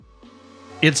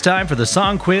It's time for the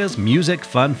Song Quiz Music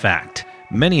Fun Fact.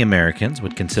 Many Americans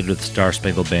would consider the Star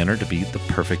Spangled Banner to be the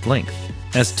perfect length,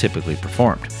 as typically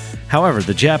performed. However,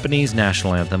 the Japanese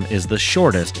national anthem is the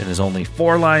shortest and is only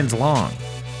 4 lines long.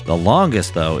 The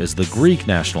longest, though, is the Greek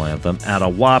national anthem at a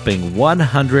whopping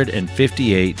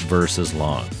 158 verses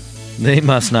long. They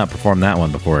must not perform that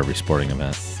one before every sporting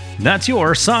event. That's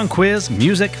your Song Quiz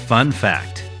Music Fun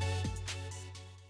Fact.